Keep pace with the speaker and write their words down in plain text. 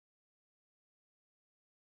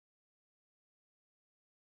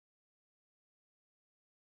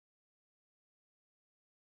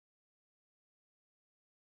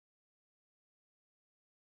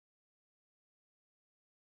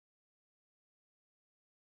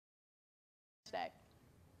today.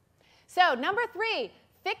 So number 3,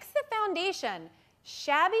 fix the foundation.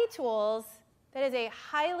 Shabby tools, that is a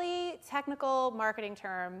highly technical marketing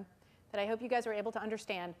term that I hope you guys are able to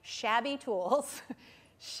understand. Shabby tools.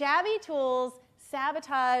 Shabby tools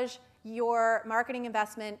sabotage your marketing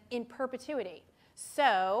investment in perpetuity.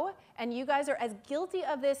 So, and you guys are as guilty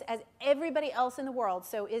of this as everybody else in the world,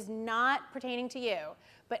 so is not pertaining to you.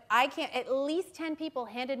 But I can't, at least 10 people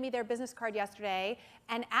handed me their business card yesterday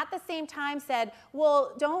and at the same time said,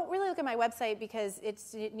 well, don't really look at my website because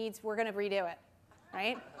we're going to redo it,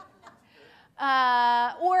 right?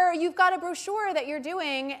 Or you've got a brochure that you're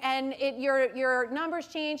doing and your numbers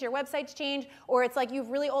change, your websites change, or it's like you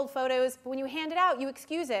have really old photos, but when you hand it out, you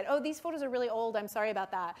excuse it. Oh, these photos are really old, I'm sorry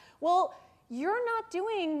about that. Well, you're not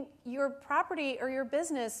doing your property or your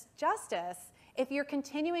business justice if you're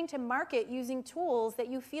continuing to market using tools that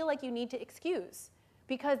you feel like you need to excuse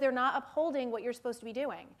because they're not upholding what you're supposed to be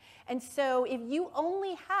doing. And so if you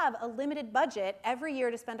only have a limited budget every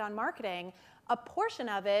year to spend on marketing, a portion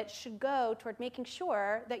of it should go toward making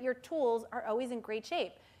sure that your tools are always in great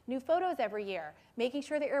shape. New photos every year, making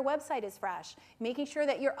sure that your website is fresh, making sure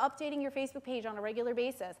that you're updating your Facebook page on a regular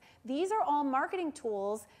basis. These are all marketing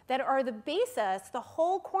tools that are the basis, the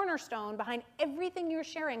whole cornerstone behind everything you're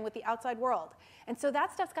sharing with the outside world. And so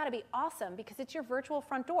that stuff's got to be awesome because it's your virtual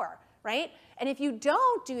front door, right? And if you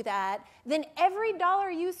don't do that, then every dollar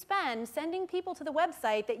you spend sending people to the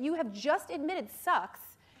website that you have just admitted sucks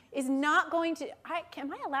is not going to,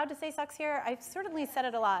 am I allowed to say sucks here? I've certainly said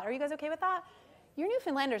it a lot. Are you guys okay with that? You're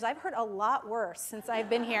Newfoundlanders. I've heard a lot worse since I've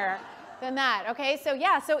been here than that, okay? So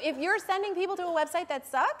yeah, so if you're sending people to a website that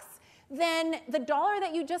sucks, then the dollar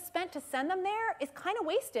that you just spent to send them there is kind of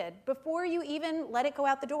wasted before you even let it go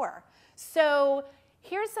out the door. So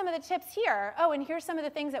here's some of the tips here. Oh, and here's some of the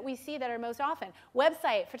things that we see that are most often.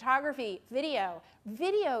 Website, photography, video.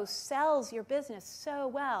 Video sells your business so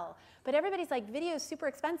well, but everybody's like, video is super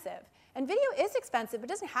expensive. And video is expensive, but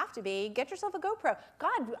it doesn't have to be. Get yourself a GoPro.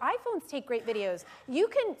 God, iPhones take great videos. You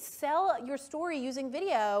can sell your story using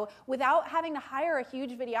video without having to hire a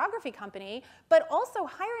huge videography company, but also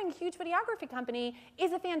hiring a huge videography company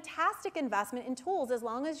is a fantastic investment in tools as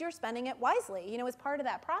long as you're spending it wisely, you know, as part of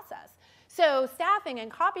that process. So staffing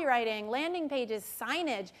and copywriting, landing pages,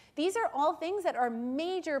 signage, these are all things that are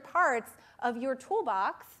major parts of your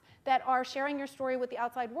toolbox that are sharing your story with the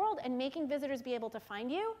outside world and making visitors be able to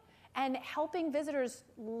find you and helping visitors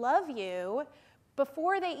love you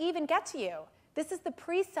before they even get to you. This is the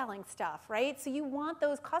pre-selling stuff, right? So you want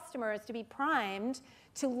those customers to be primed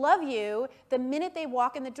to love you the minute they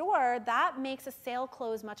walk in the door. That makes a sale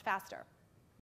close much faster.